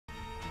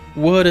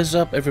What is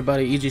up,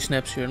 everybody?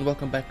 EGSnaps here, and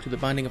welcome back to the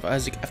Binding of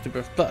Isaac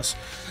Afterbirth Plus.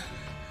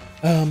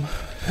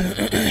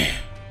 We're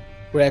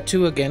at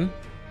 2 again.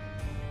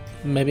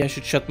 Maybe I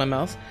should shut my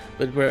mouth,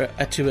 but we're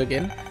at 2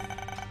 again.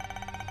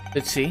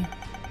 Let's see.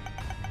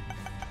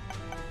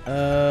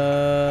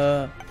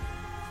 Blue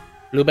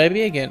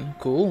baby again.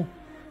 Cool.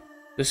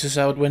 This is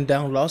how it went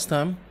down last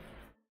time.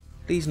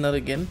 Please not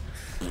again.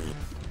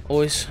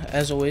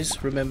 As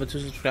always, remember to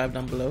subscribe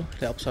down below.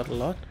 It helps out a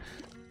lot.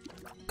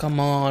 Come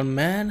on,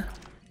 man.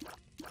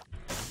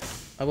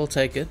 I will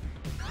take it.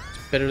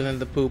 It's better than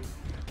the poop.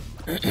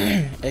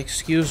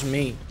 Excuse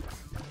me.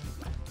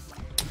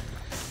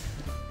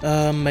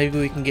 Maybe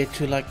we can get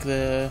to like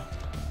the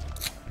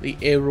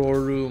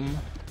error room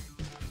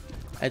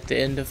at the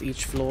end of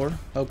each floor,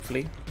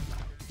 hopefully.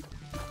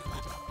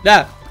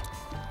 Ah!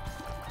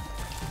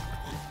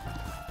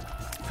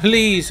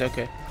 Please,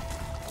 okay.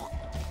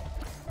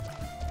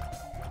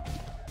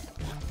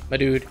 My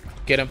dude,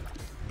 get him.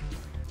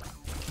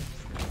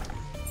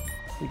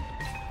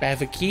 I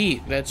have a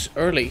key. That's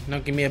early. Now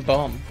give me a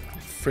bomb.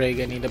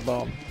 Frig, I need a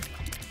bomb.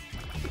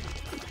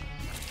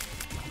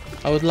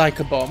 I would like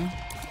a bomb.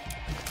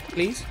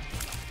 Please?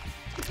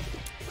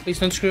 Please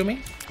don't screw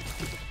me.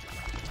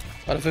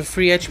 Out of a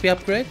free HP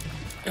upgrade?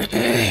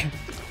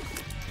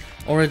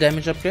 Or a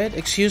damage upgrade?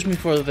 Excuse me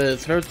for the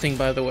third thing,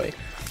 by the way.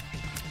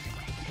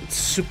 It's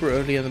super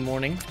early in the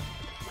morning.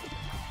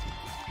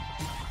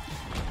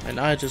 And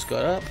I just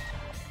got up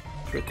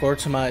to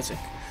record some Isaac.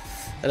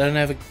 I don't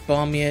have a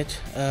bomb yet.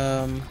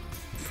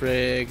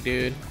 Frig,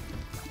 dude.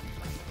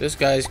 This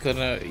guy's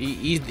gonna...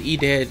 He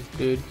dead,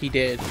 dude. He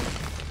dead.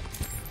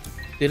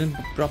 Didn't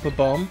drop a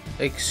bomb.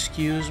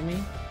 Excuse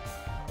me.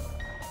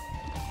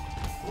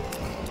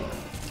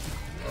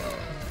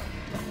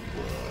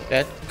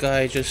 That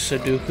guy just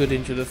Sudoku'd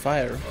into the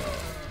fire.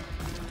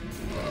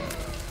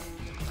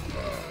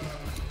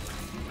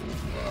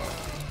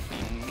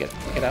 Get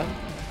out.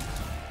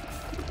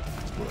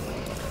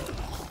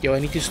 Yo, I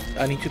need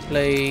to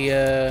play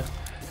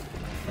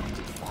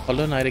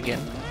Hollow Knight again.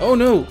 Oh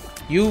no!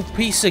 You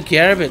piece of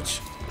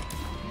garbage!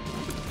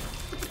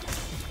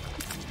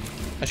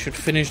 I should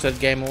finish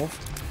that game off.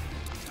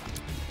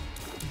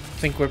 I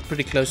think we're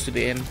pretty close to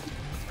the end.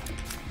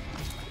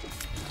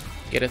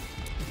 Get it?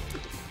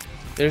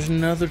 There's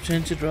another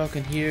tinted rock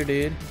in here,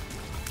 dude.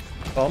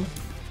 Bomb?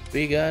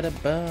 We got a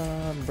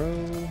bomb,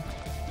 bro.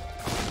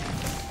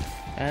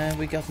 And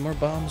we got more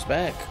bombs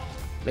back.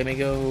 Let me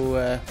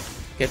go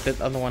get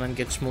that other one and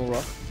get small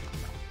rock.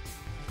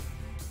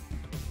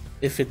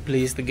 If it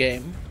please the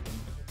game.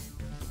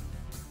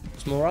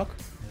 Small rock?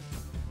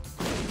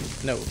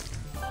 No.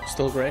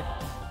 Still great.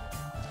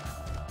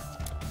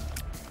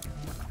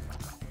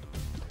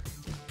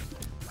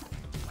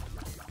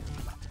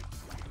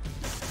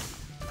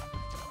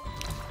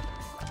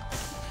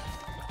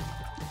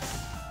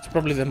 It's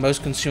probably the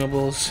most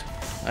consumables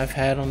I've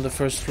had on the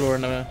first floor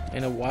in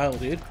a while,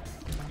 dude.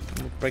 I'm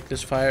gonna break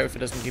this fire. If it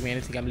doesn't give me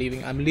anything, I'm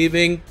leaving. I'm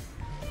leaving!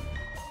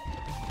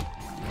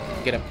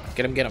 Get him,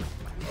 get him, get him.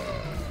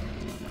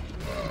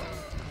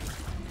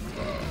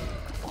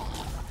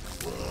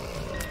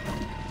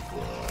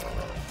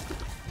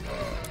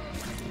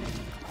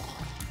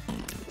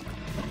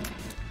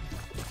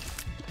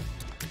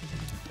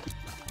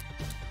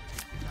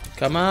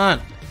 Come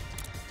on!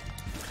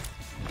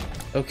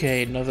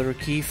 Okay, another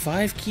key.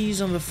 5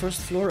 keys on the first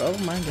floor. Oh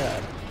my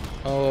god.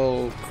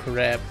 Oh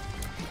crap.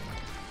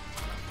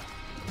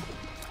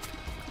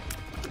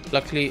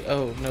 Luckily,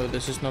 oh no,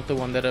 this is not the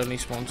one that only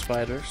spawns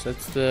spiders.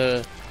 That's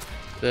the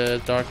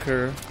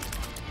darker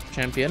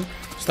champion.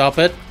 Stop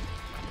it.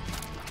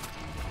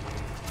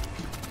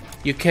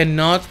 You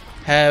cannot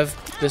have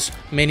this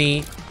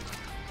many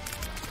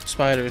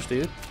spiders,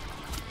 dude.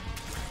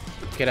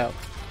 Get out.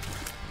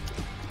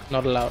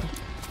 Not allowed.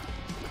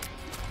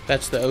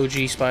 That's the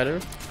OG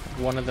spider.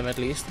 One of them at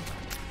least.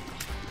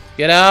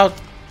 Get out!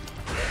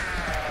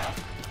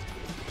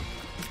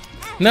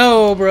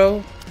 No,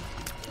 bro!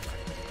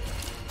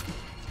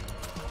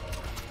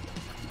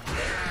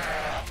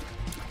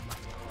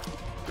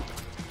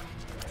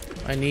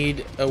 I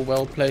need a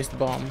well-placed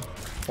bomb.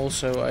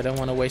 Also, I don't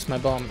want to waste my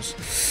bombs.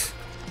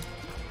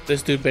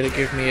 This dude better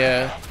give me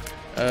a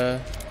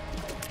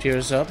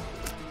tears up.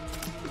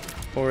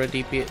 Or a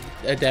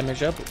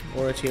damage up.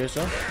 Or a tears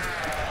up.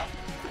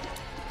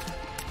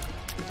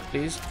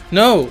 Please.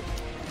 No!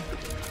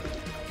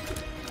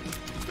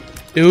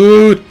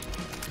 Dude!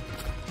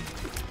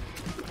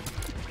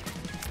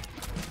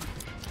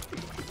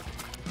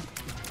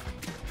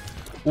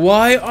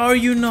 Why are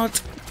you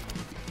not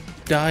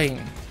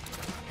dying?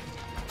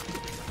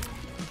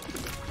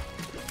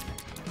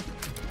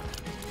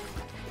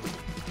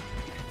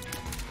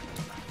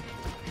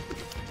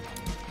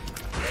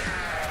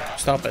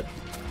 Stop it.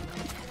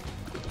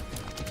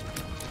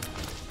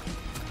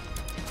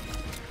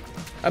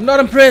 I'm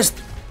not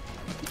impressed!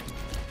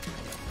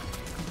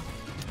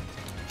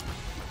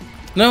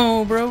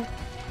 No, bro.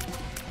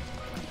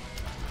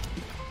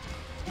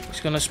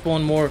 He's gonna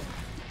spawn more.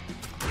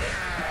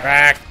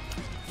 Rack.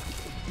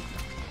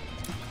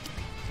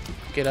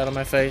 Get out of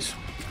my face.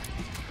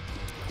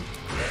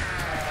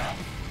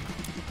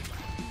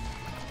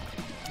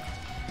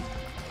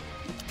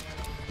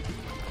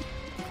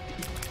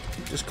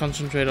 Just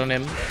concentrate on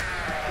him.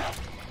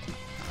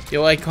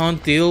 Yo, I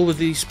can't deal with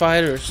these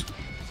spiders.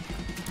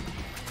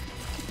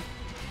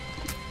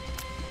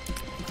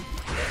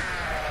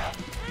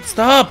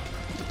 Stop!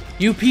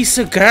 You piece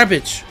of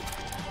garbage!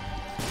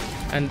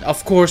 And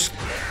of course,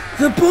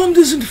 the bomb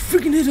doesn't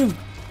freaking hit him!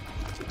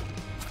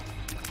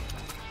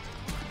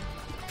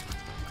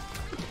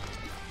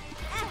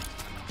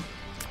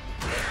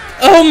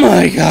 Oh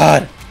my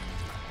god!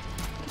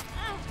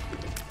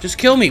 Just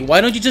kill me.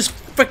 Why don't you just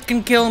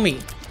freaking kill me?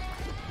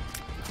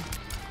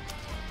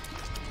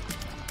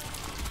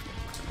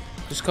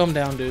 Just calm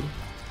down, dude.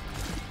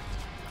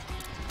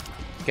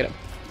 Get him.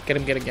 Get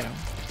him, get him, get him.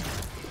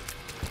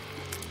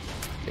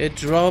 It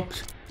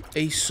dropped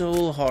a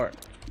soul heart.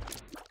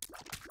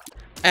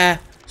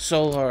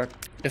 Soul heart.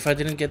 If I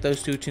didn't get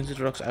those two tinted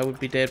rocks, I would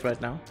be dead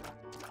right now.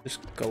 Just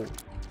go.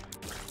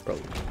 Bro.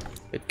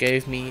 It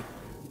gave me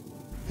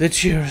the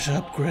cheers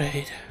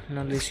upgrade.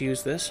 Now let's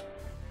use this.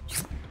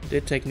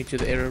 Did take me to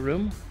the error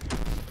room.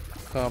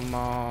 Come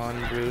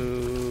on,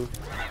 bro.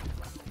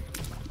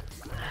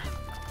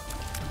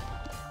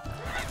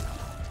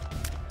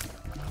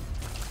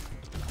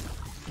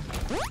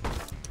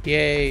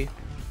 Yay.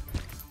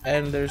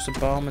 And there's a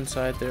bomb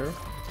inside there.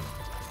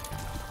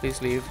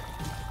 Please leave.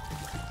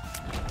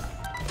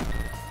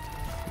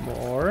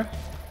 More.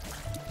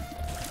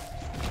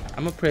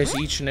 I'm gonna press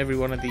each and every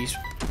one of these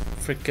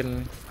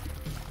freaking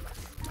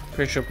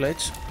pressure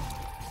plates.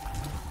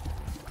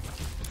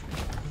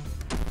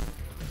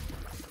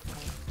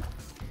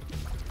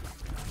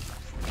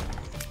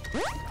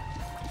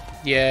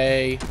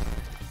 Yay.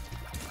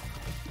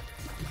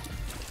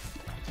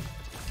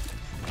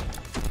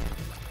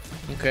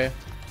 Okay.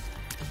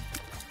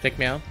 Take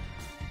me out.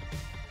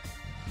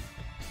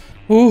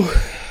 Ooh,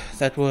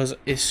 that was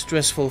a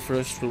stressful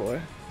first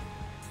floor.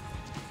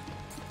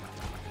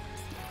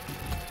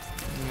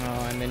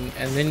 Oh,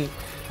 and then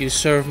you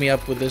serve me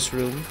up with this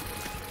room.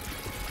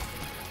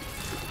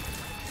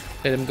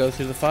 Let him go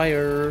through the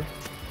fire.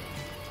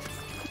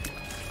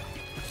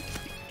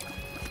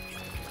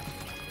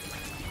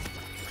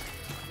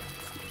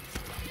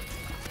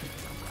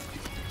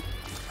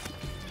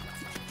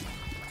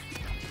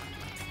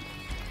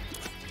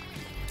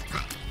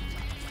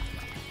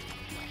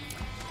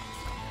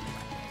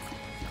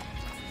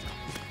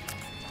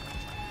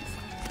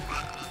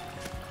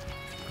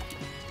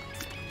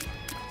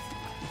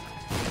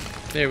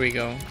 There we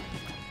go.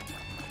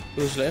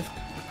 Who's left?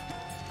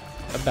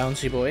 A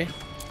bouncy boy.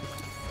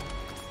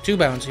 Two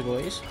bouncy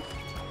boys.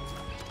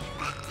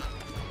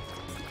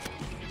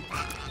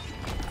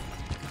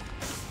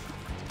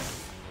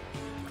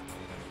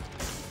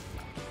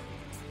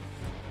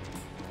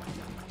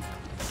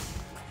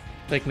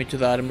 Take me to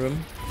the item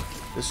room.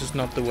 This is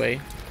not the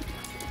way.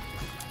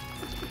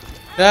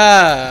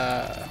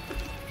 Ah!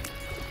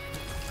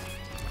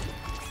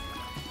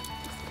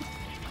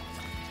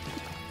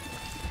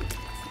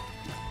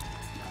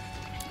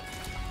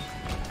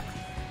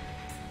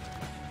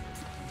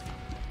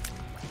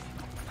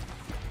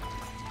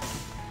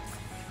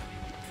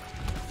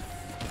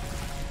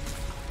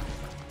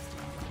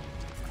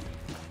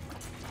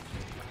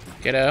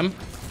 Get him.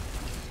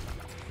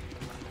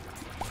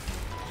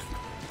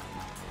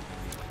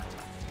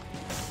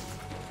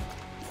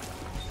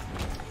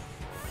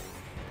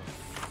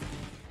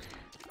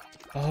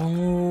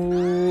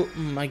 Oh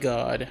my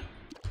god.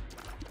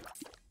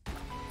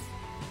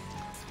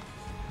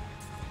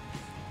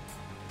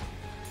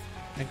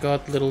 I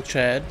got little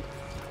Chad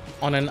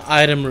on an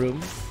item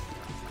room.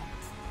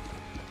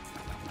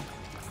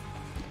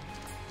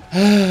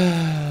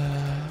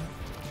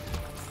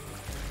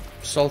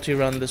 Salty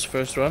run this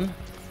first run.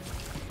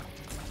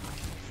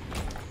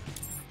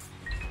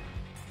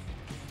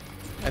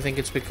 I think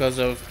it's because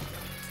of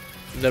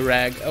the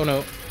rag. Oh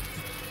no.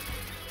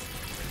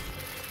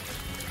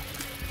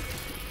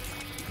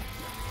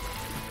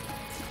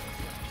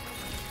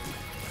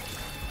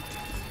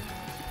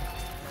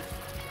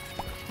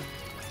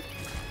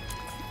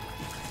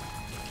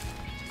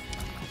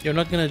 You're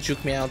not gonna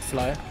juke me out,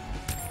 fly.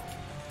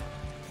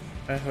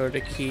 I heard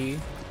a key.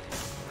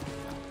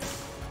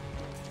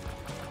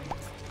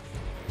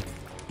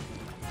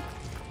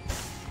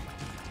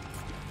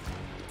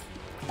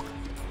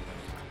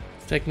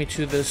 Take me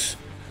to this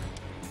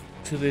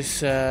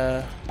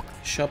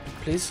shop,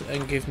 please,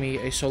 and give me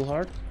a soul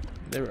heart.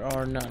 There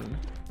are none.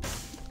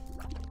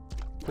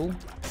 Cool.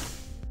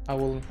 I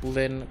will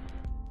then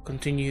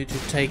continue to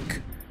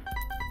take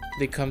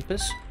the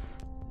compass.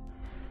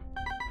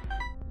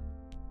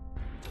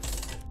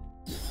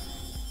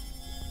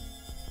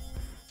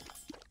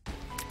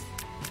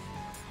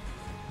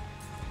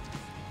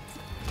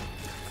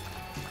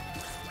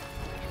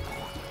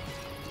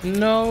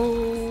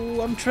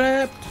 No, I'm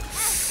trapped.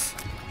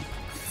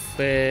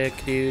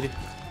 Fuck, dude.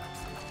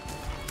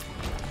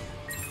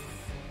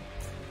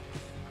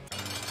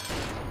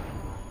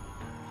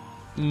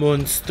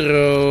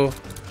 Monstro.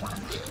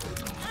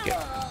 Okay.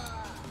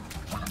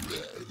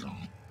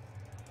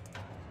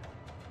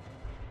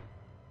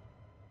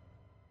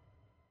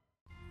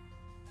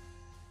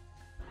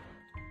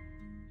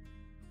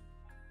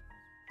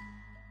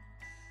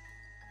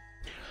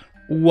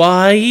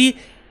 Why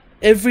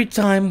every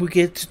time we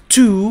get to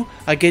 2,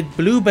 I get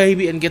blue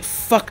baby and get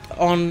fucked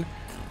on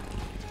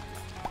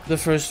the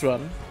first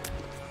run?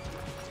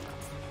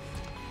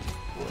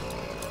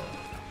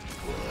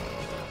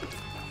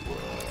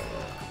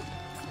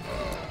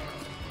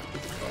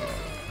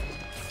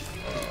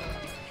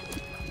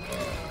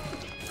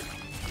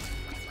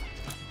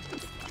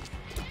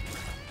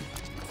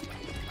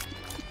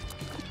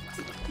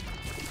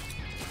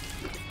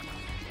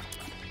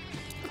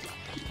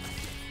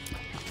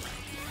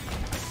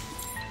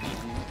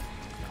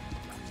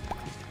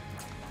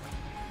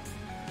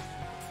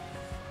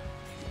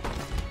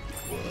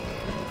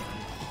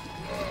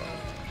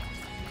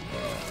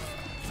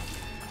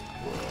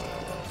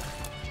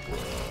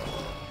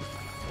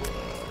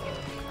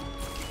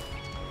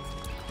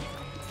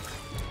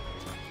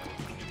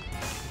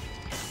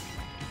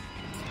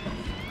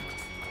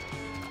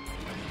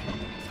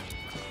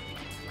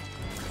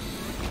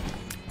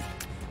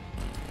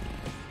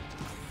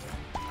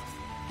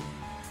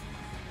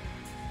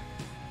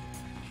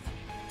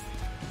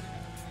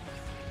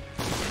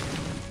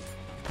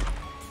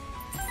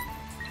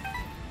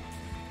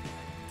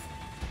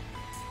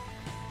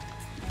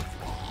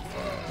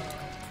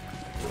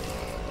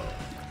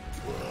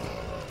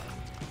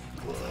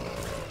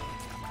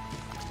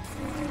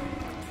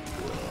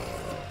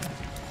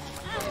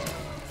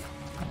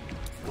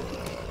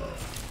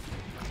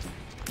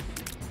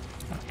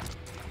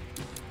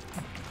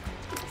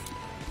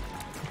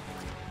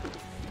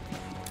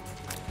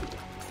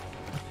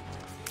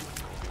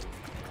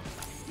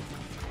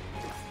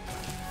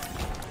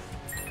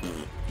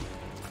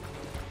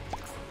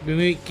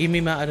 Give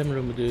me my item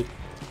room, dude.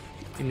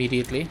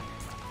 Immediately.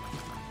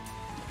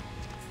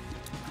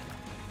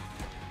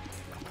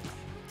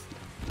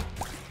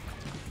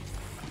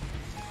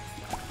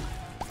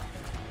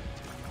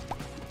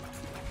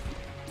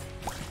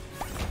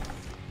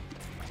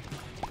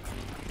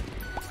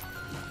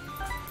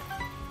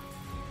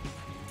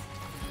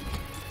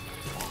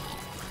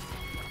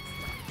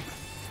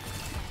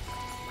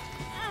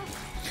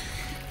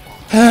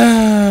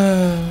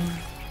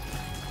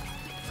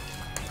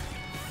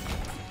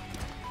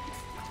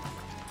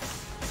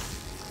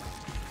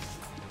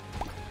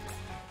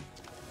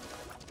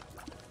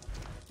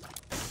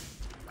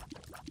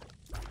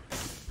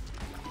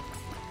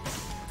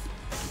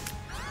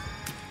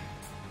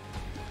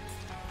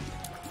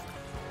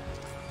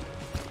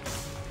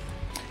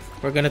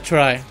 We're gonna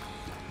try.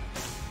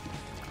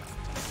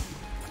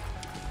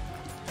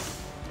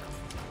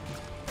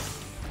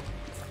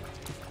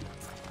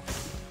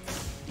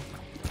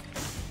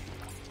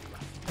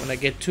 When I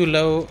get too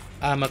low,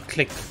 I'ma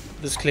click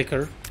this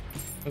clicker.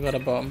 I got a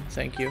bomb,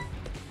 thank you.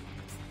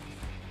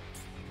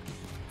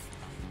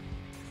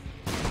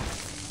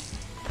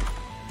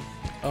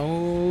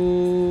 Oh.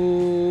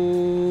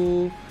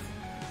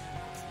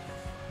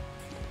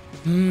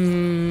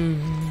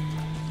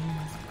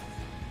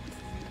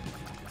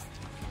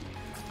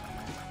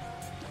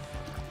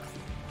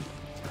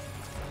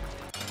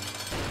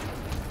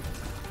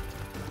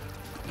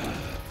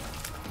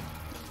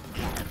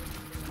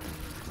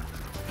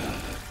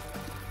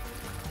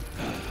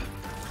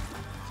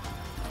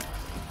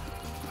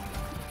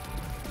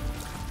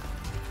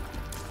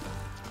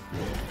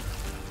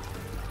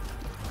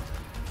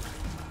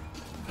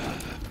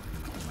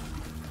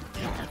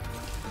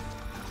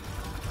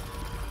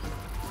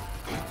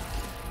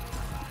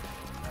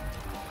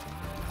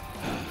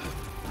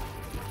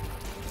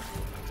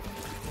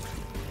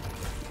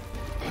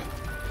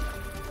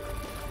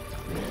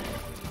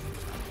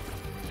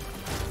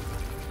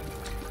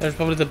 That's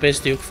probably the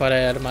best Duke fight I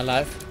had in my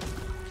life.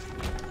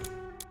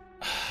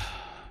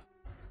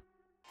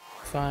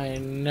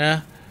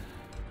 Fine.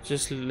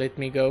 Just let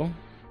me go.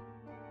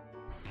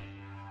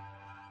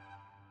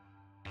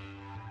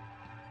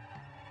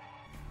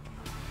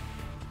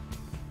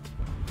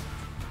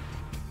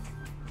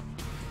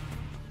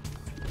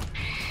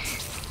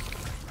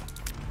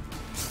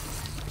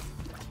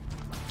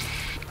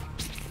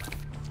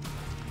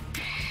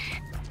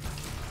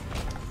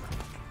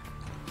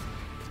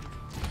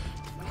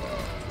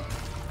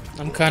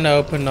 I'm kinda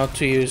open not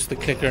to use the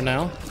clicker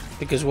now,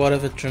 because what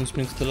if it turns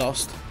me into the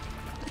Lost?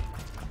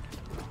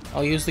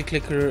 I'll use the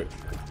clicker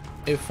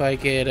if I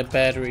get a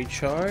battery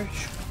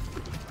charge.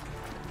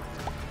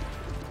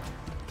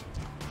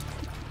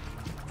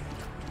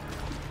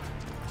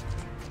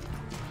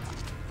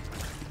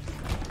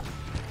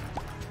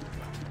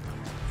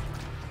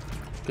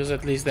 Because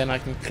at least then I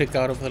can click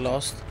out of the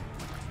Lost.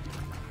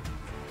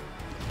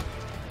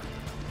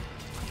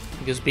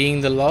 Because being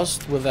the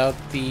Lost without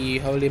the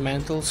Holy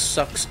Mantle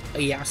sucks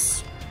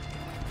ass.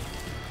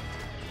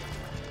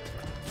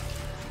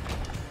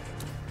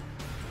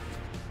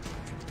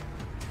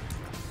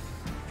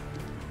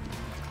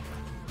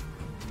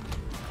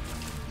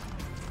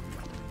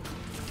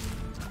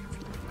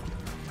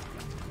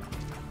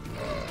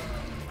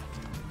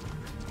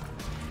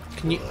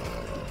 Can you...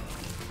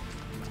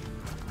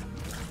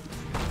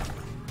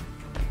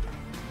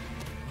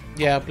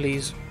 Yeah,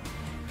 please.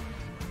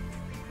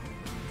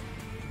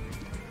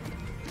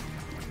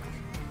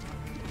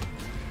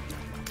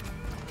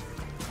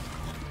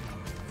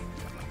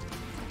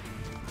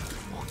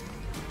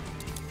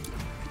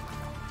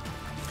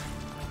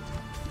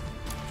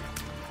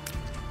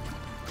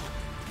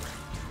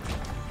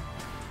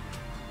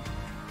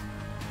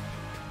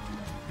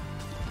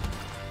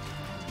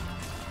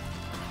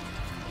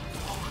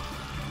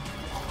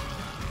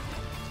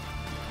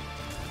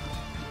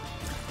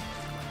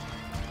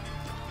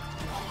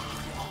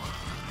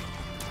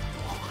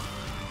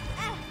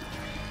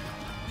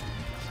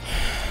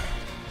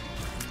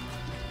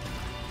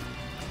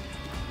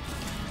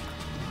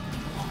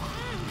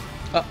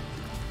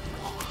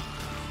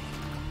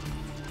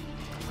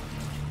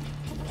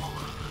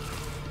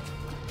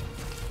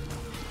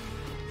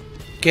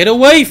 Get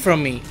away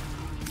from me!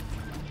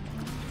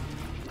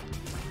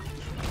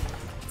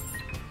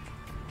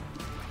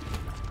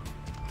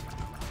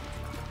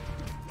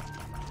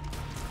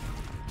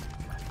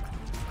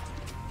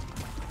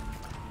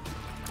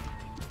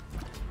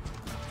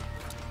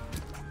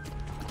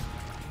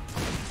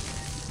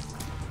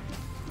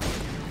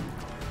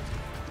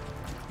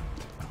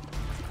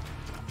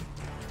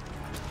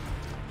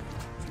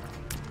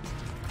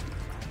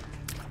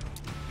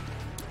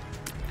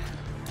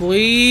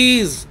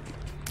 Please!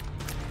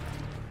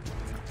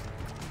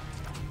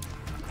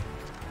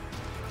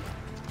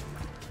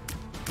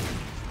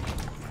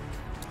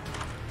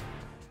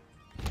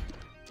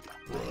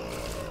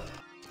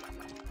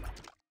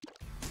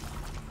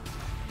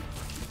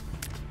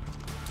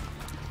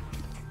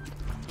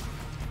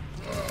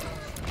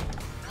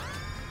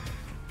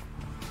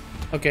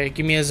 Okay,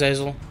 give me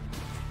Azazel.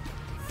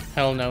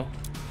 Hell no.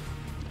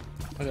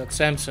 I got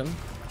Samson.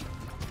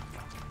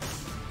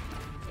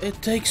 It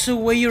takes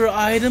away your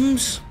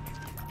items?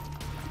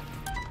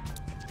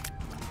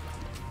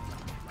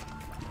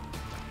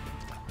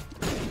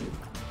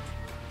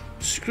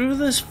 Screw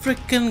this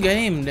frickin'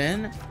 game,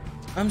 then.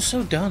 I'm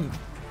so done.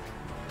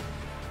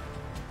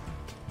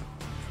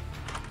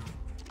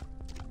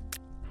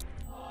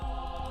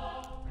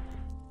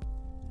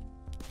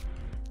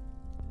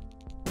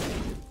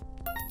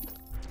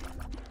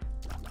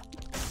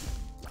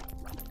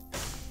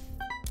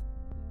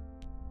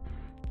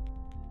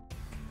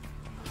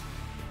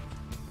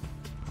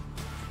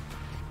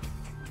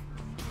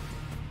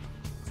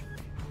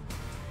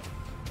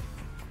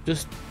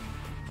 Just,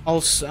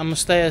 I'm gonna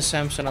stay as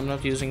Samson. I'm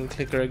not using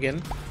clicker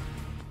again,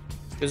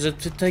 because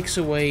if it takes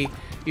away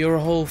your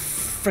whole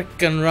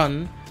frickin'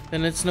 run,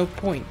 then it's no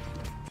point.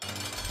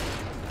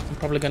 I'm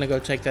probably gonna go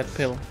take that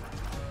pill.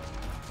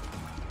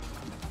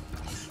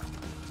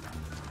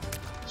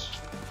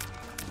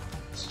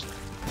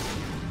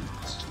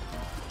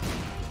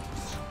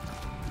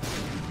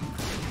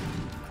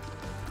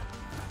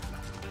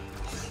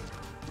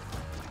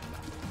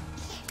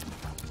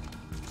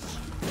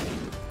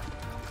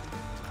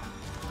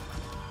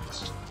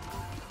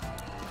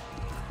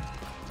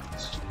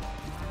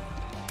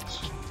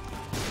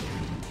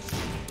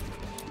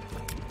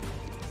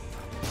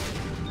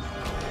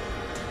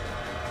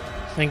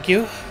 Thank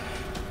you.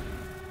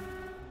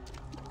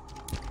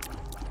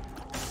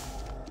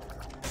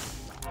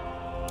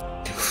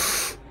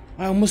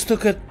 I almost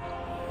took it.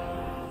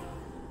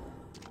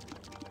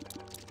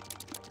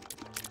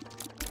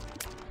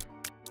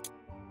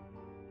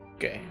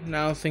 Okay,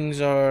 now things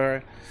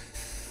are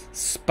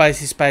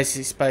spicy,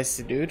 spicy,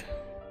 spicy, dude.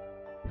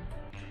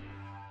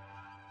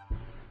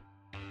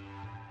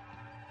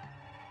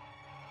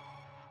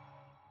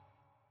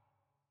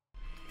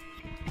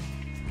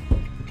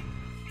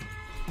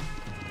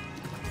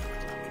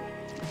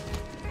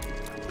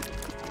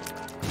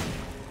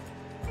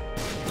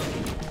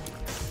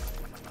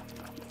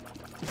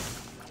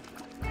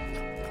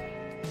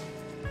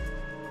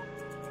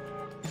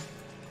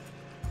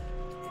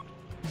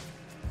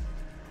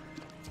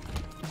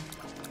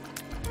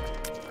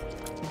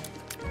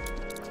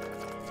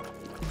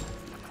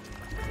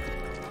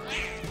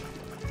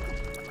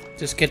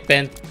 Just get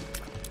bent.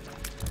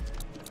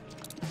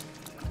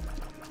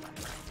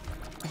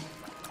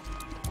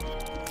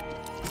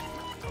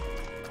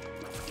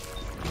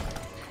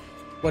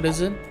 What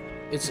is it?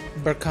 It's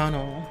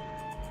Bercano.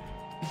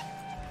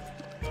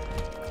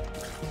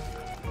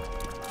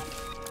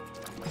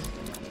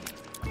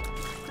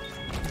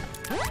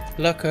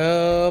 Lock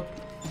up.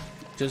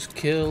 Just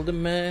kill the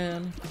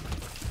man.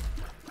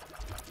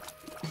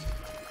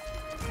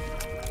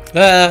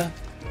 Ah.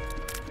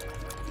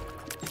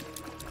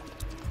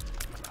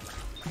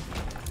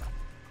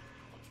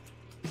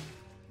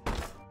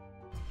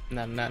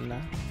 Nah.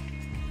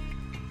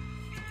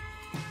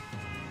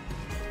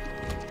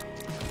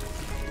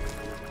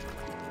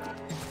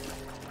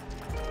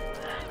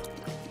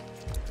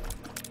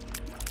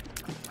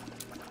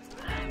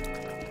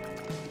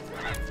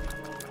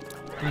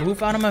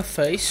 Move out of my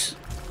face.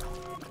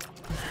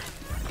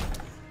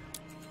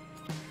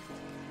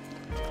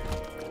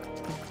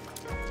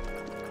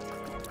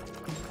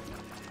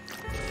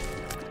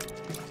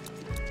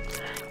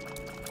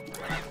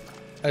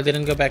 I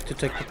didn't go back to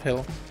take the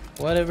pill.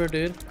 Whatever,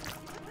 dude.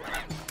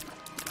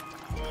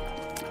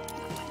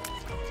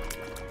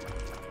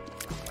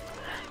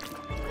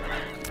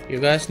 You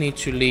guys need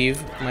to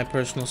leave my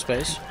personal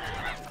space.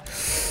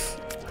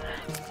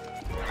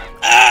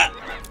 Ah!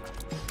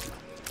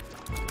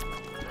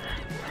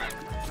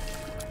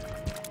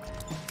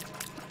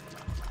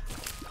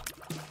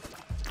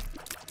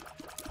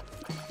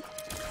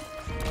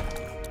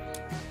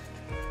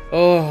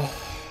 Oh.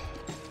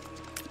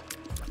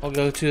 I'll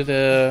go to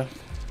the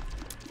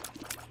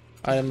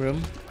item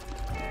room.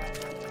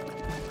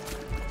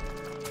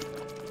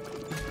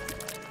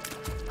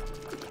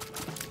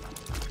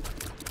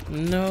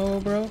 No,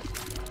 bro.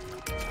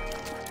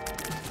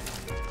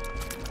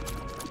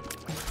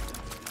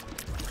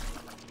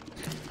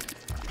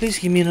 Please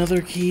give me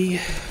another key.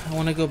 I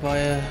want to go buy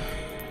a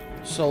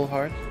soul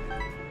heart.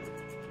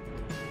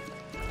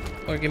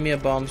 Or give me a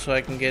bomb so I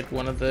can get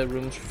one of the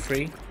rooms for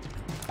free.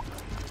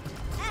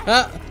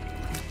 Ah!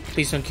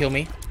 Please don't kill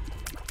me.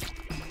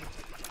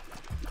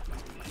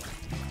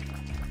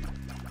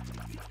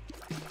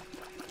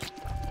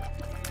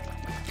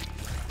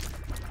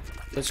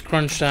 It's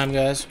crunch time,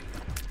 guys.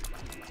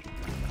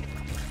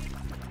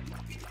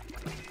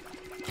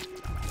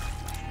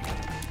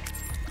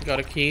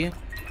 Got a key.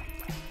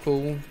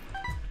 Cool.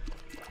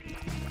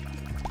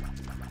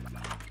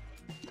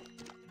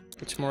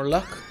 It's more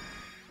luck.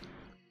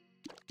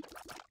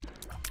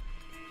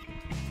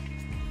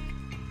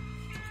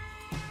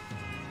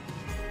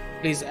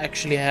 Please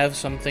actually have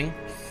something.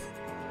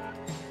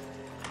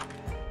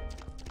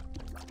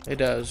 It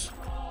does.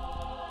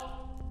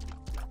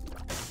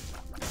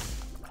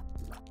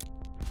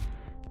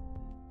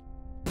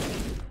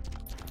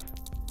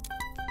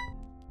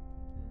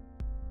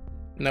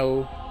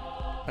 No,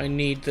 I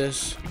need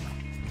this.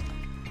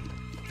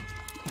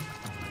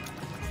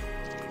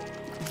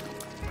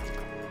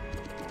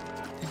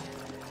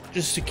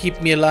 Just to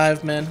keep me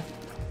alive, man.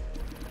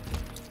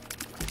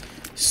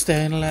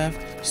 Staying alive,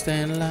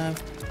 staying alive.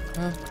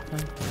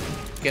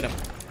 Get him.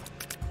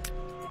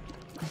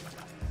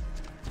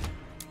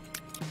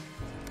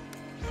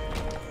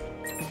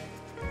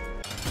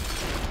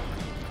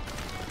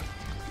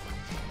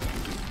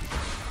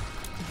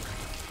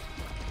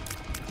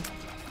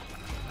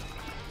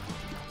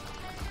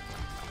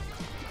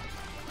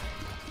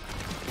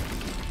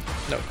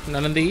 No,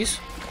 none of these.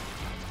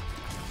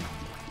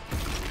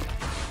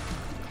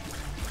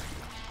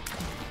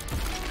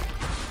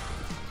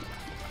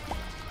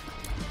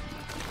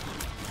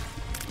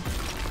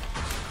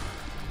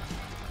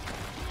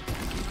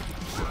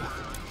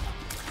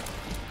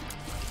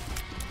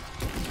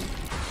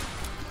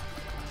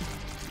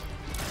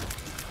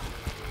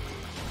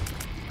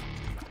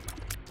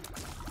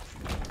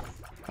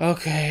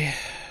 Okay.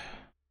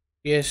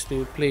 Yes,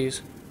 dude,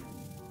 please.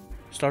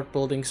 Start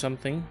building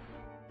something.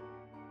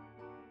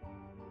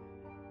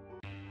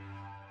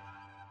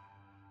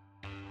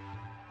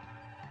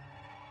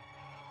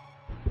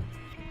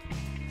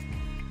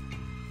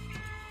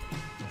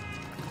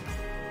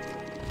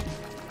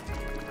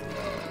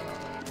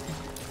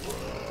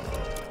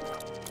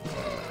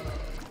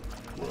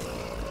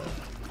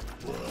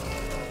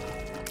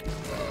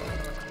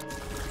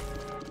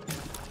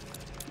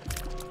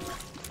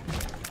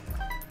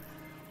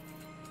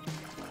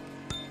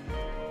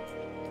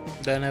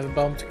 Don't have a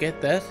bomb to get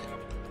that.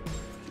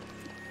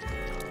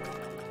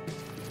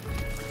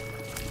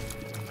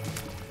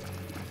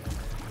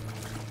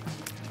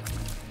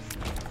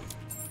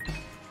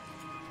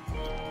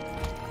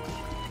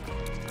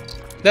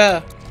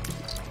 There.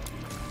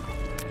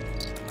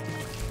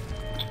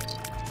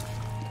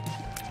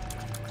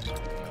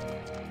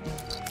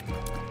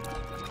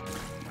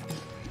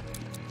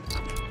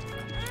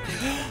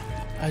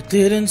 I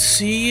didn't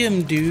see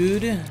him,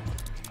 dude.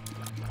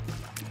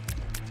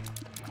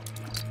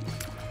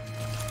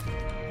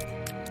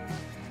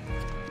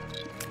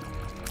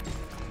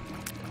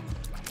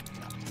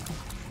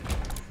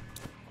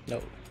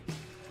 No.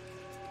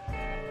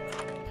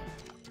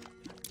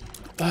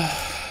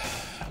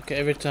 Okay,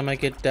 every time I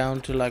get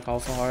down to like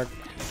half a heart,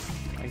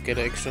 I get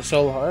an extra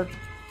soul heart.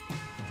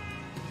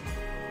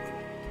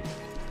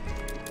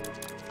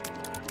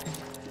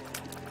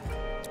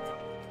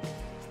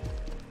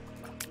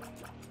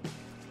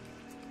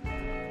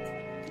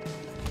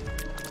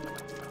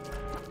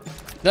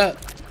 That.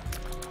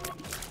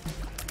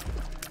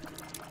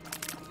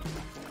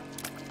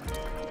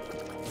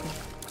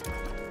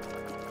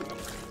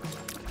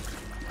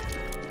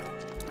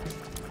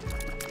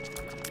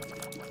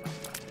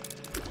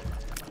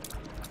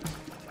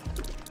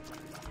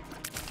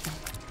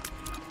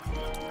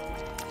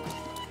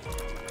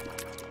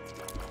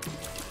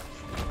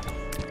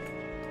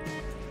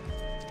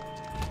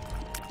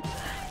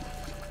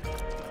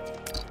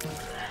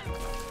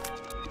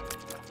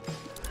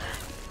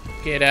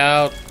 Get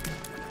out.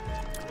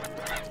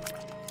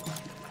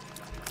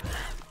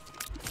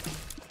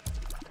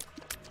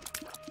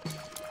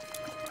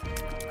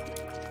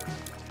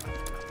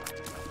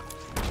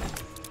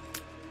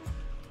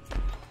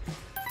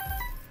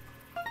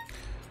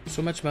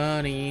 So much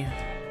money.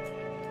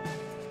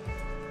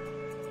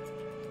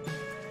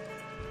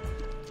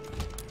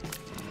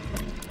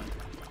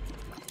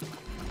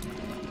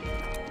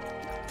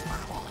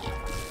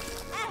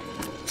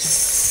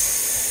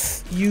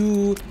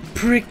 You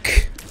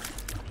prick.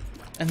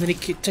 And then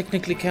he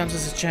technically counts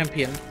as a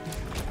champion.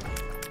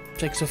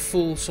 Takes a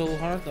full soul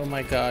heart. Oh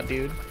my god,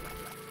 dude.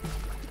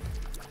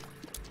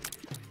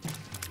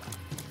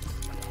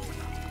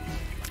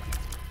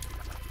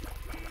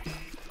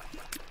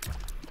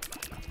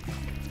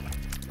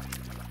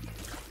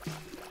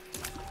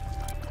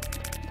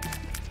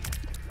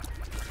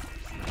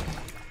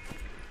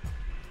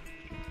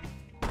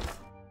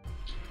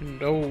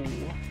 No.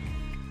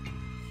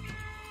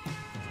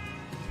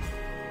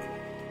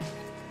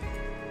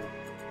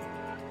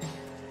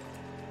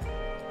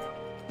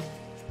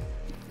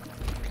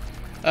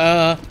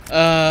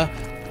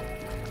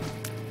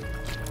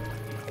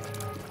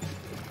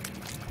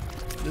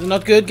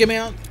 not good. Get me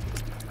out.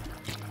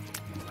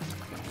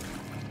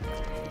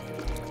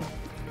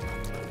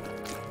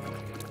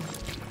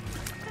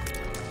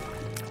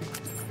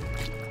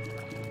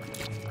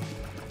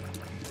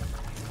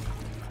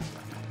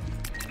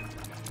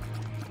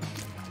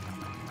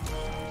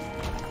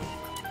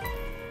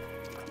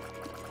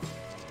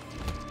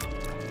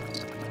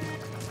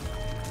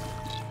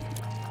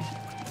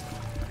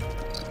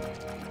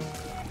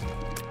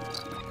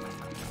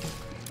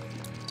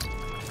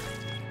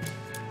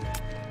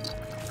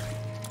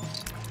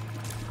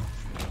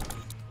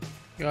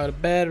 Got a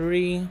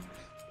battery.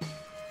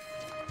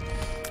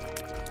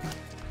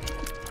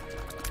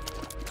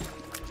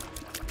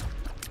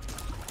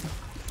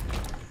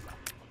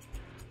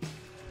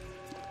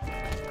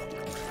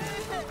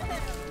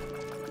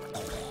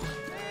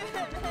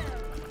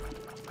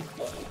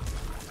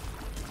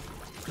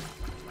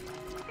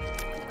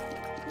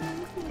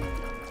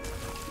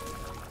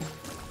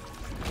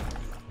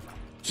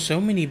 So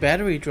many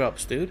battery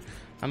drops, dude.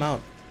 I'm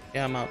out.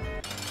 Yeah, I'm out.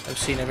 I've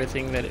seen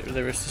everything that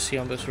there is to see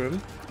on this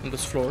room, on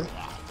this floor.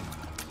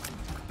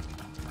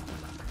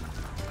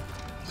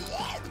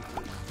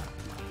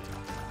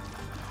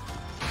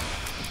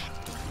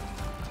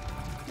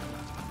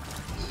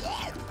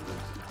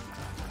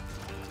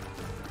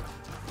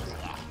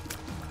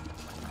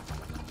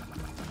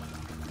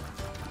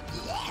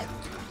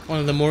 One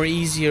of the more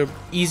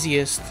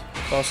easiest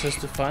bosses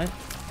to fight.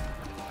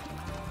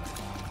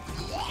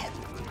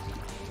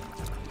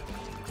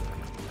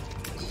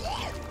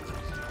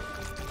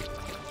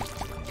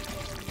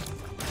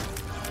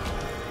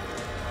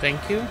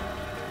 Thank you.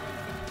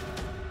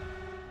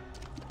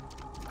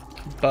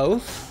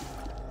 Both?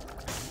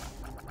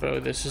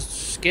 Bro, this is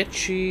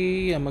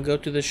sketchy. I'm gonna go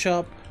to the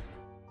shop.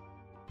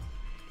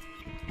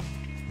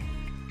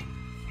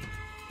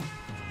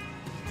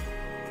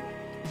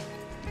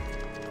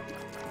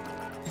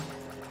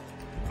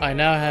 I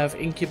now have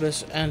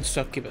Incubus and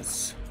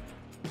Succubus.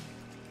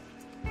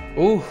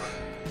 Ooh.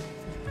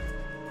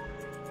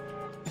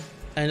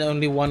 And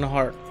only one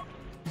heart.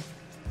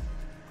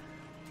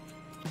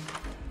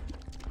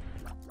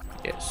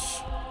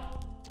 Yes.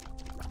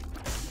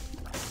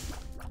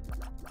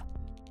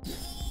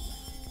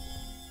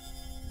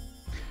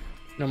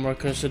 No more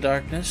Curse of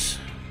Darkness.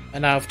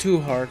 And I have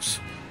 2 hearts.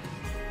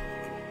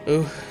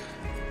 Ooh.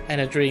 And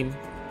a dream.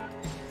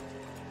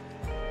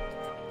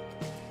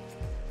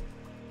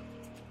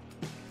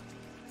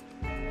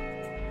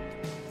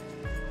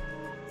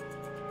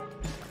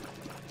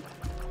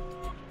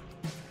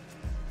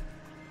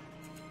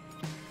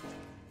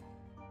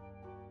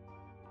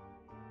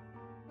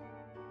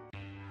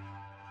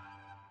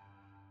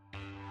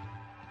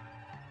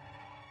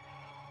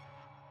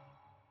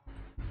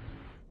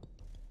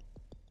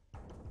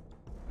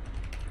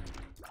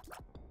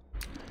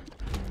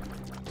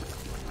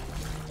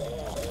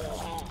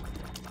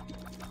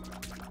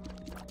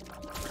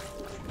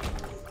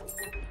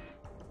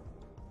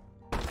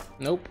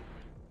 Nope.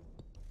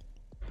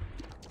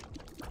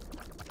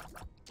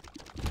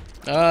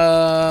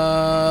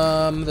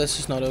 This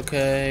is not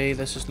okay.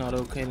 This is not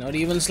okay. Not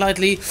even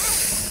slightly.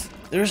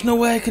 There is no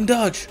way I can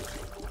dodge.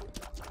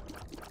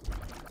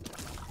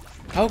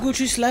 How could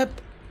she slap?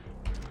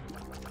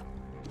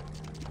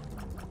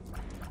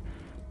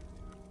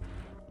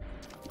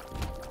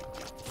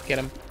 Get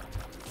him.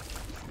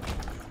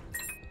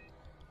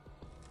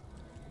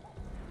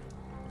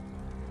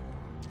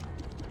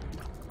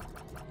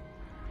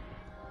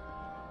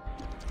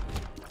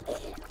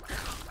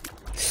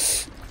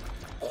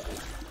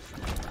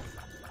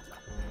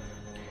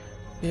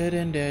 Dead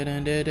end, dead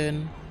end, dead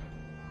end.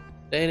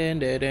 Dead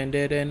end, dead end,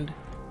 dead end.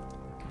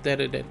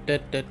 Dead end, dead,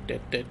 dead, dead,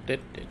 dead, dead,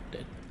 dead,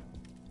 dead.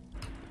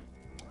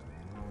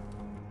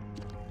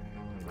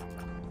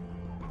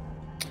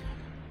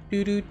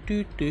 Do do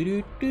do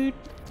do do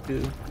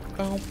do.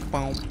 Bow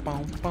bow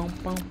bow bow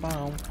bow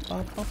bow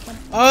bow bow.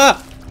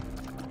 Ah!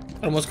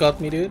 Almost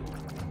got me, dude.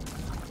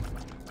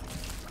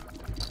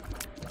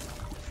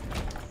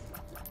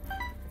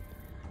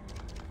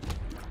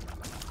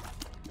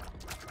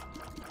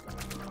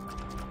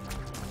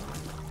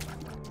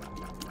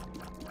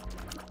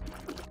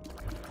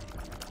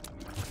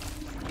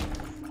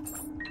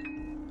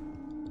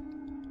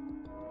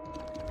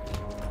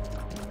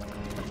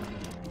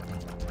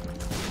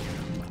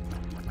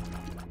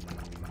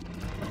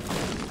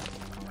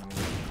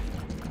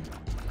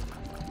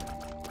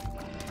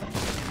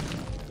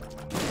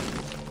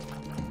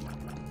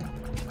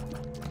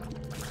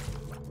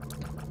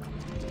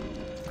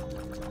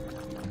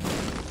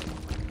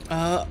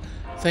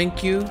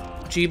 Thank you,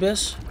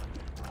 Jeebus.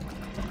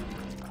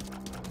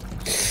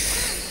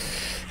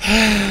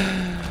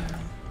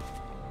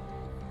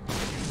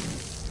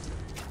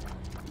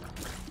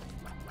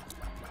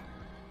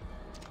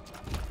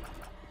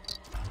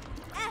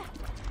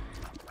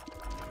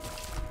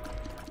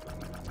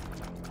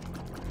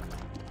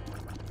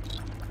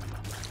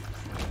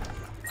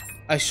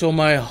 I saw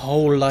my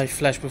whole life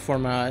flash before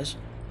my eyes.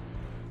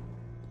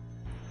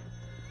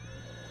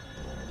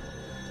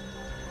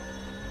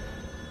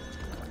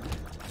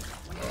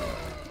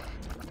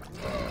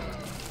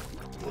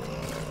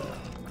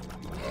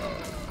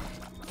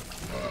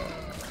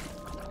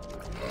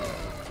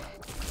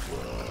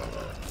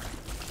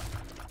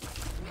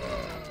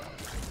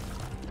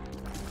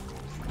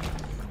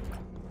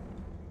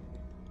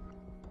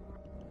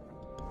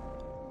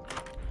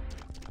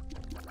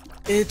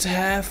 It's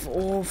half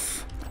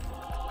off.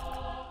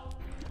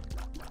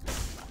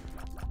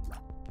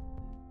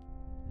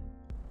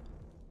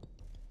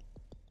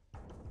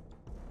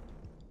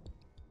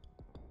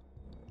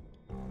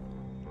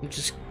 I'm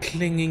just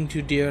clinging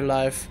to dear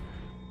life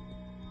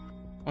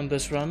on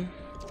this run.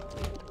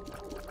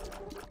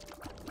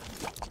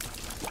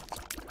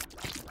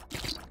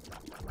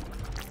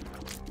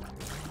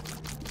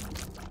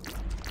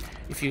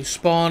 If you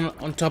spawn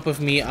on top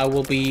of me, I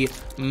will be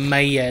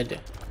mad.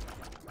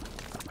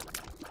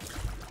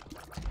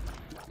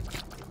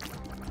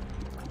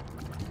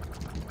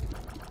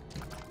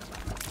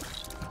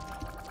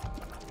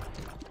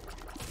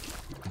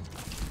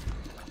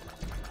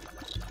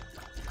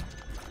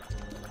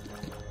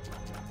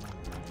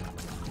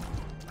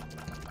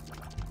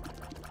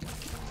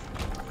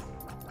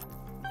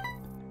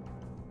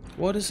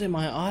 What is in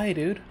my eye,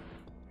 dude?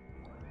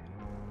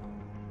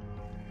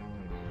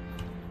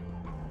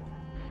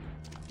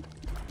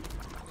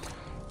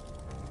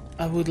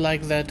 I would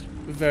like that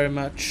very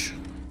much.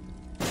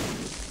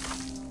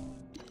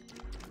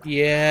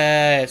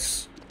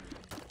 Yes!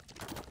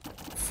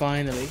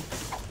 Finally.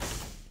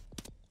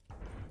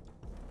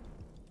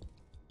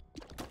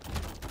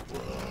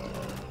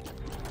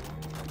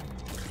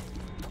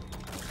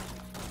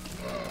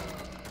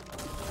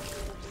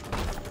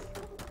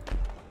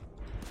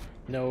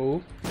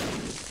 No.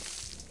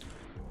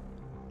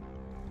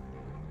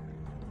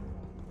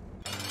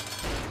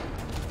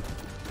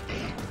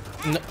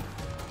 No.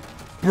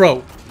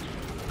 Bro.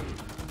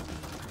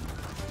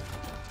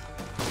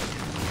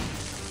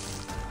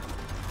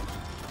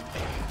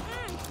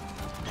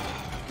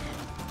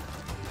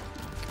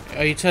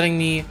 Are you telling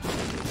me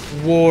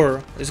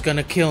war is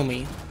gonna kill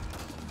me?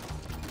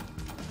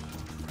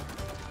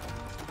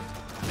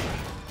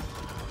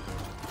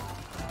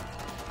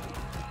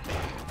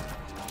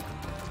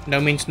 No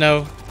means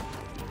no.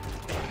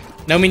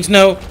 No means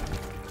no.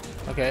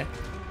 Okay.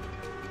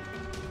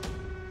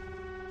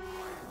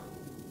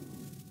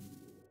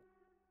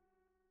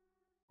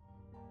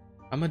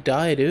 I'm gonna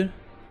die, dude.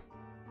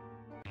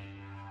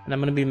 And I'm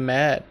gonna be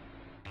mad.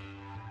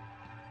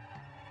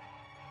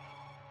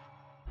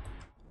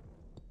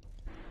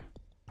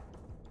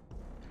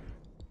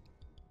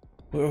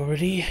 We're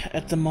already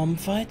at the mom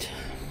fight.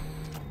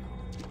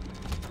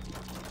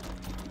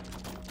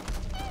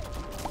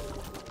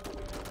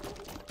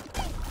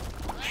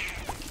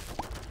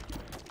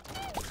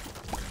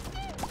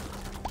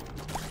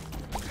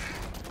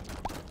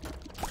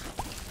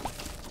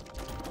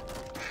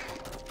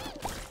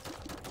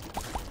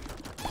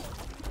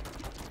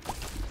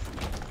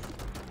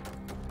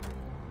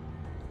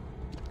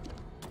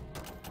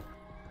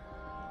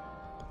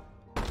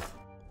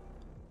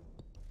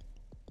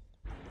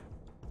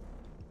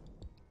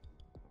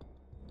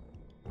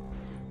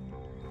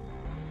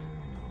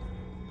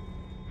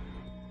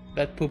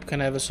 That poop can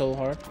have a soul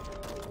heart.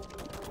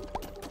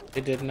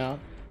 It did not.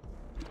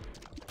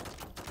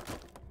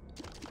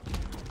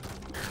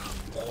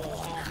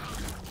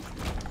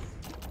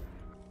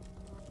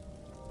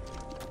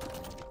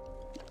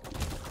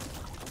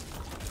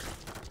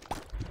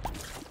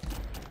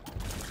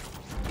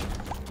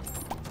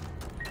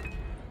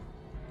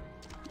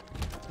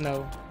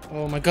 No.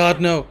 Oh my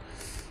god, no.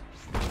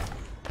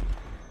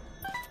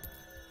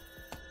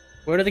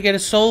 Where did they get a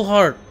soul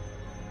heart?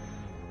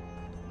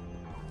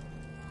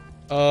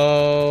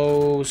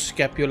 Oh,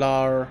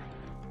 scapular.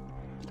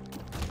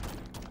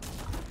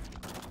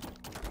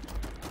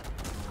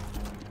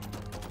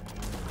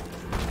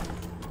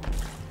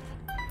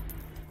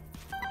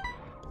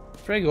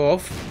 Frig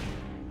off.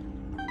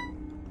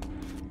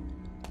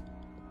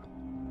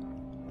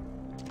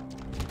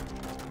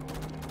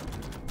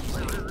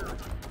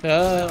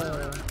 Ah.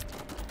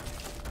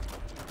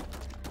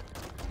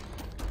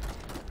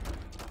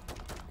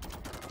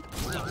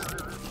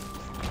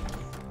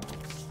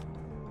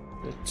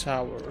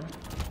 Tower.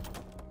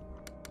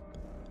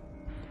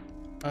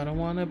 I don't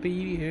want to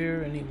be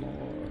here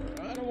anymore.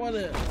 I don't want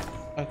to.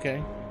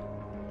 Okay.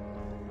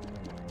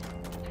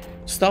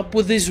 Stop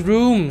with these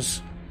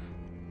rooms.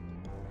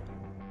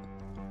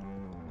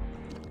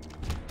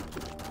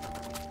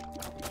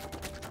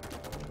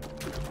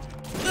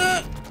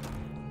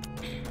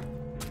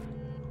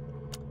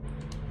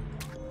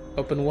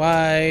 Open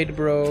wide,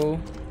 bro.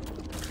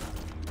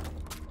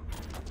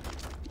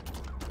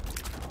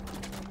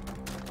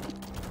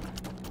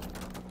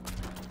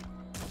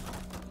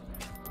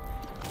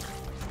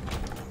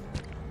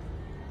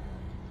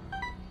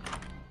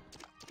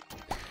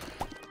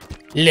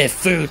 Le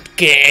food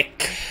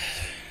kick.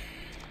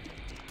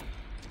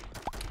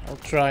 I'll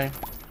try.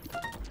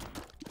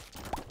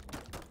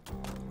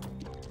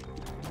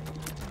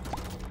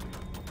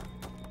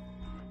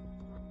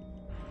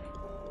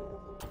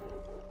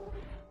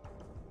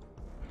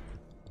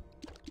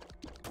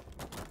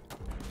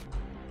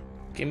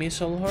 Give me a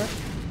soul heart.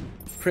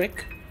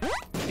 Prick.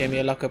 Give me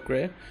a luck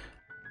upgrade.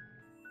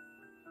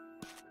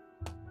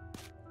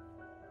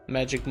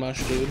 Magic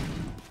mush, dude.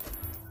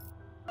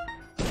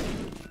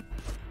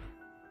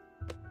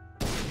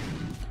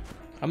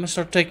 I'm gonna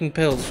start taking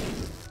pills.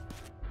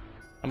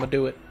 I'm I'ma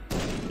do it.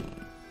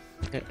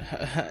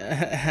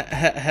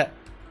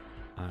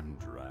 I'm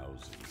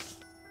drowsy.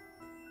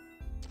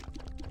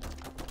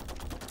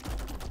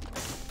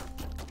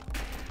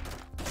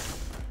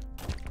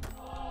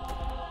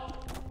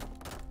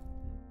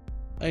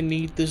 I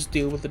need this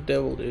deal with the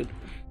devil, dude.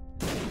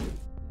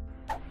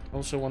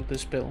 Also want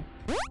this pill.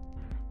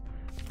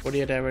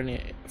 48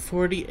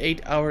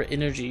 hour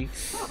energy.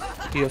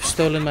 You have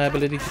stolen my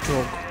ability to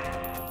talk.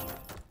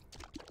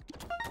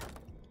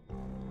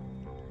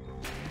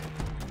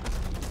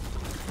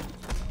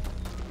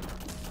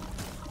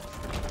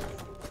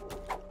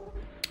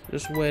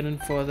 Just waiting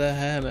for the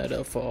hammer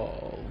to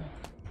fall.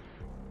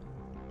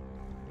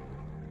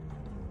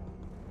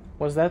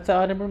 Was that the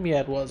item room?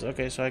 Yeah, it was.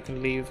 Okay, so I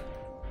can leave.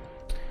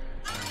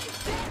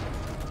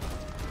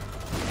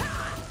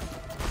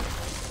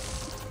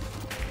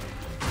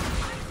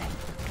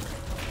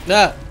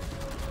 Ah!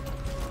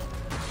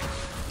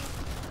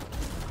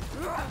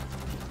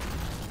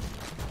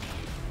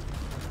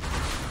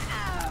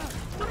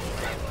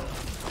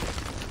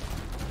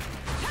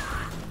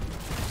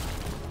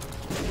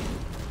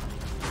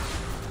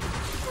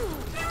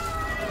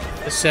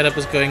 The setup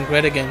is going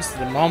great against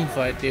the mom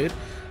fight, dude.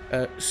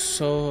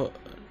 So...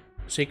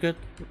 Secret?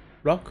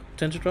 Rock?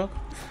 Tinted rock?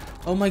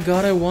 Oh my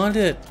god, I want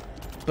it!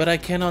 But I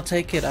cannot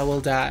take it, I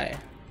will die.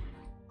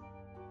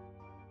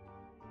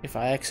 If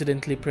I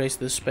accidentally press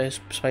the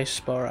space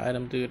bar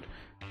item, dude.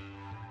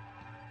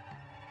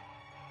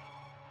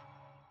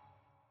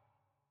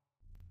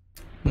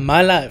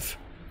 My life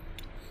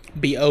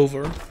be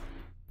over.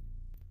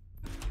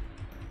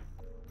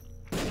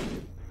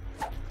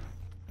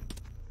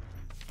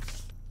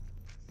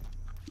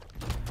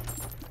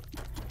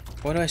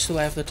 Why do I still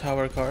have the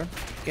tower card?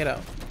 Get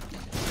out.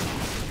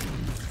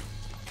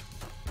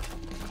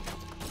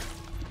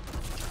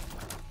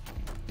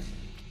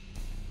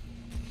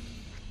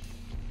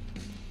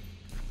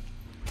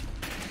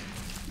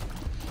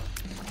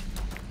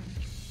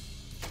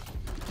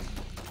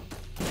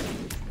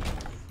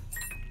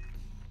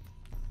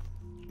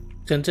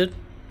 Tinted?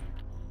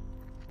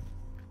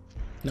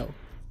 No.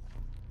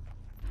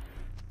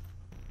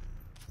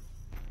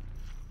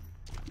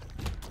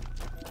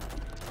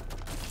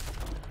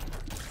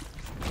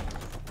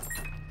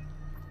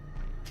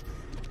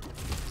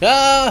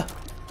 Ah!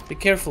 Be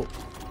careful.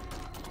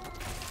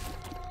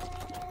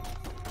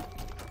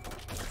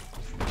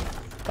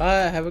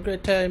 Bye, have a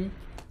great time.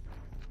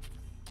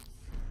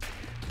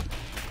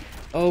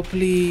 Oh,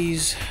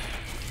 please.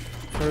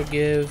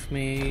 Forgive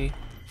me.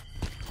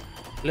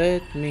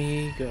 Let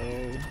me go.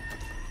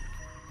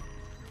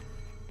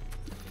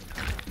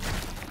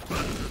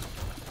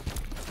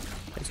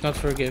 It's not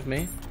forgive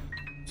me.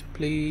 So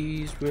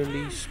please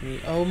release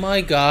me. Oh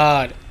my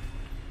god.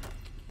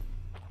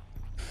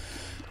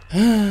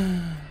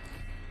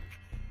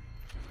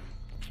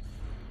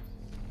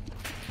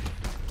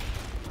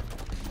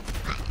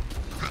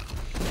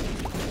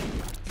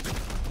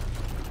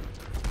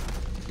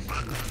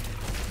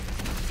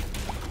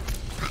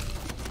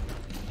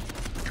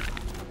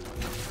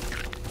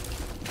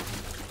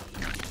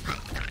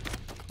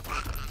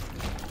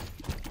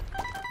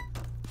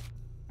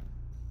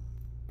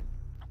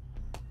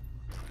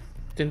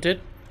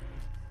 Tinted?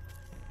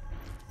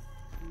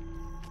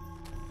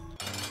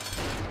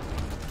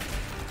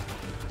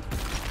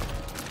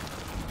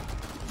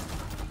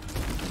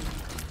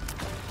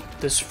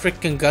 This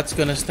freaking gut's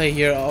gonna stay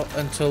here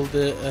until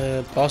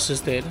the boss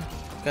is dead.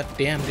 God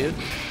damn, dude.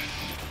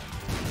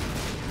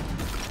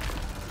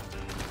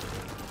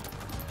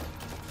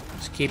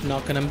 Just keep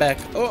knocking him back.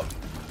 Oh!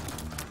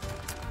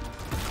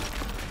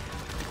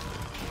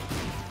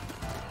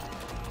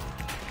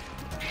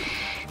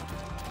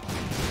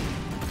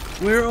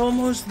 We're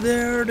almost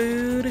there,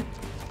 dude.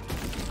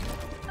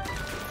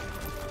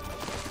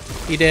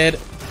 He dead.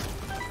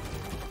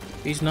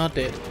 He's not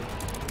dead.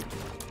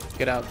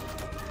 Get out.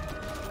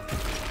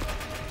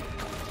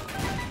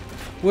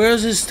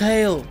 Where's his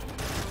tail?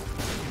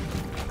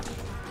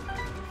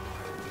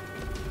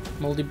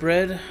 Moldy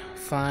bread?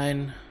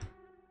 Fine.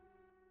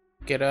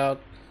 Get out.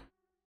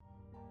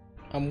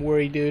 I'm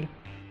worried, dude.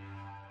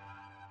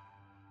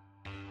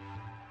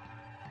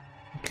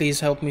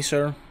 Please help me,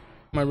 sir.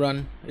 My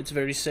run. It's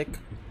very sick.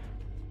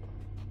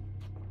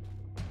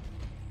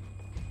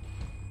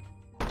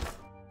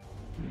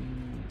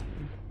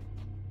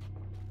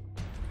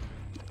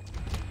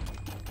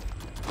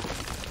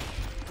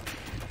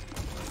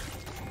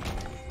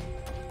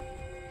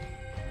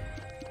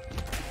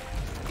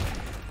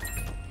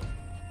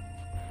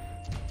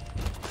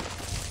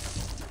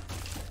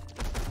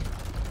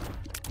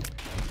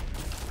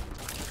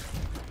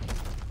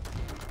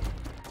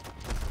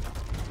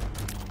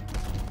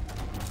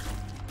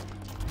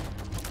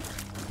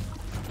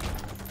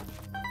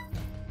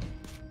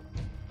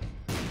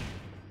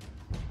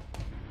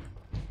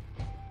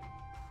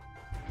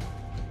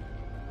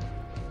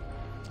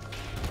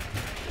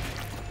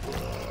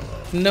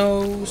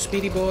 No,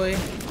 speedy boy.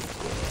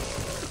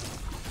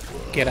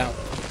 Get out.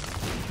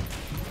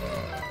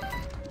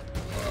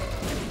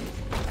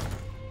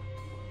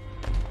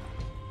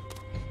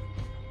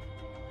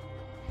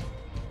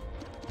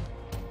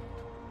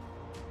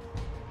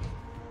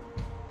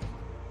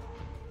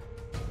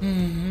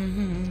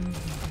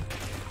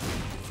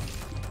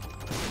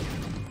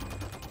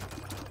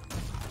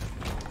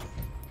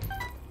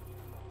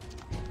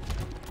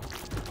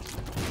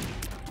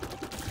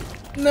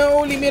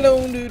 No, leave me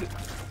alone, dude.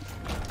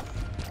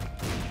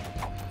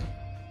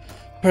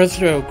 Per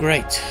throw,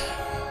 great.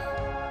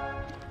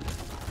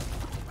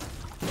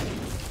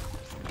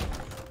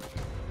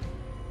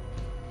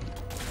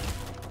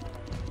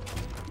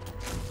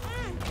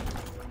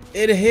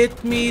 It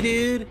hit me,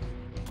 dude.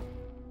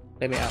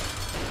 Let me out.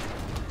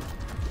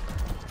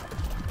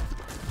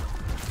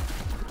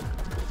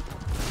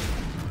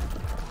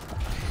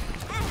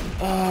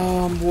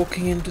 Oh, I'm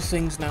walking into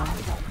things now.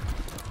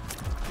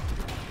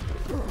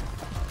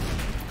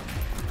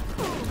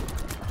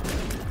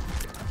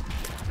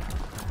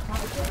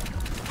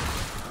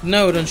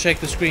 No, don't shake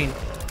the screen.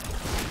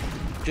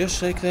 Just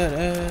shake that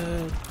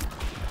out.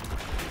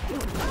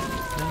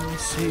 Let me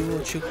see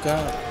what you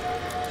got.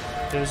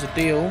 There's a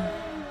deal.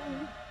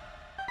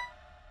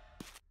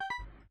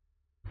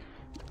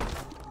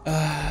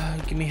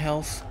 Give me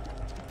health.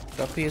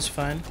 Copy is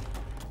fine.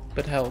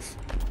 But health.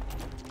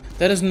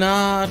 That is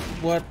not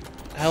what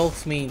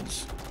health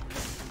means.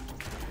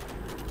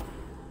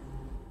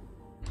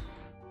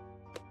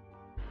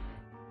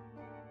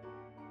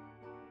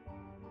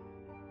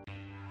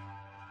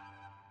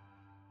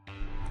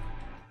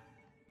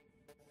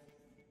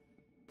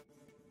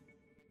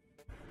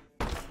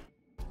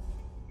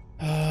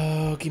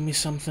 Oh, give me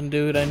something,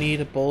 dude. I need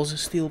a balls of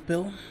steel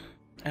pill.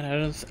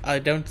 And I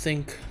don't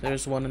think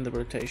there's one in the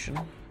rotation,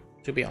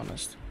 to be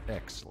honest.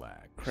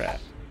 Crap.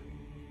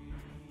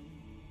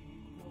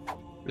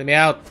 Let me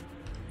out.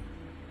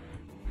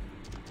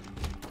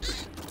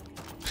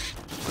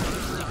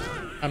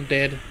 I'm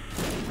dead.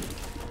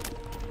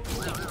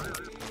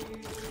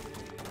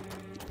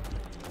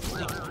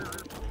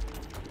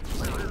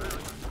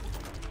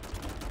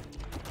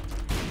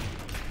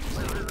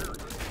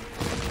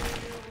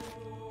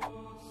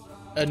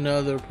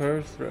 Another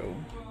per throw.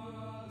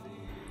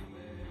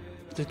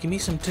 Just give me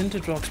some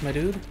tinted rocks, my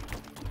dude.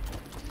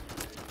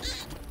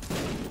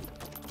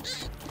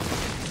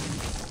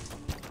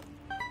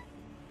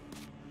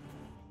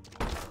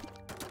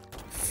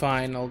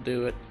 Fine, I'll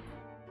do it.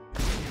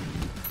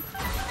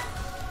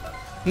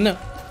 No.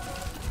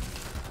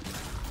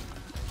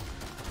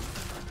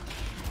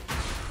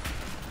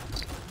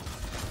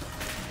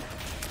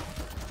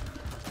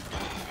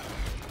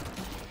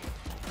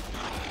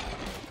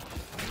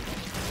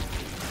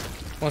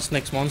 What's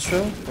next,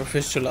 Monstro or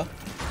Fistula?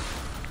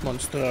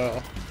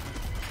 Monstro.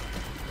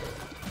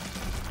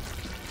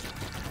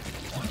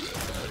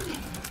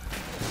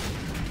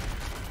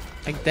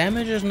 Like,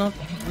 damage is not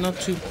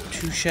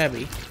too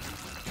shabby.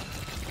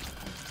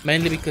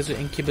 Mainly because of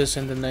Incubus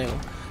and the nail.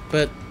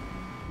 But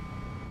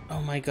oh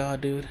my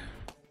god, dude.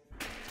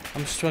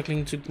 I'm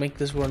struggling to make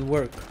this one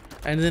work.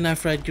 And then I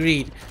fight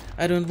greed.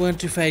 I don't want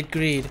to fight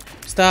greed.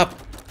 Stop.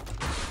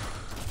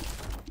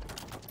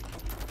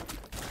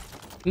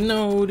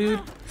 No, dude.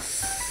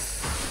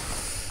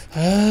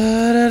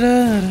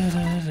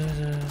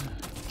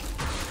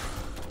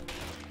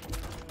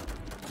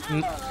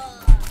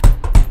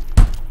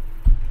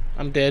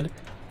 I'm dead.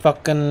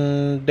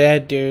 Fucking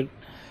dead, dude.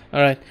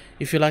 Alright,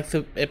 if you liked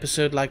the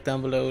episode, like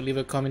down below, leave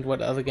a comment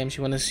what other games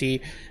you want to see,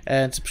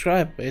 and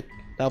subscribe. It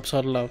helps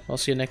out a lot. I'll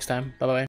see you next time. Bye bye.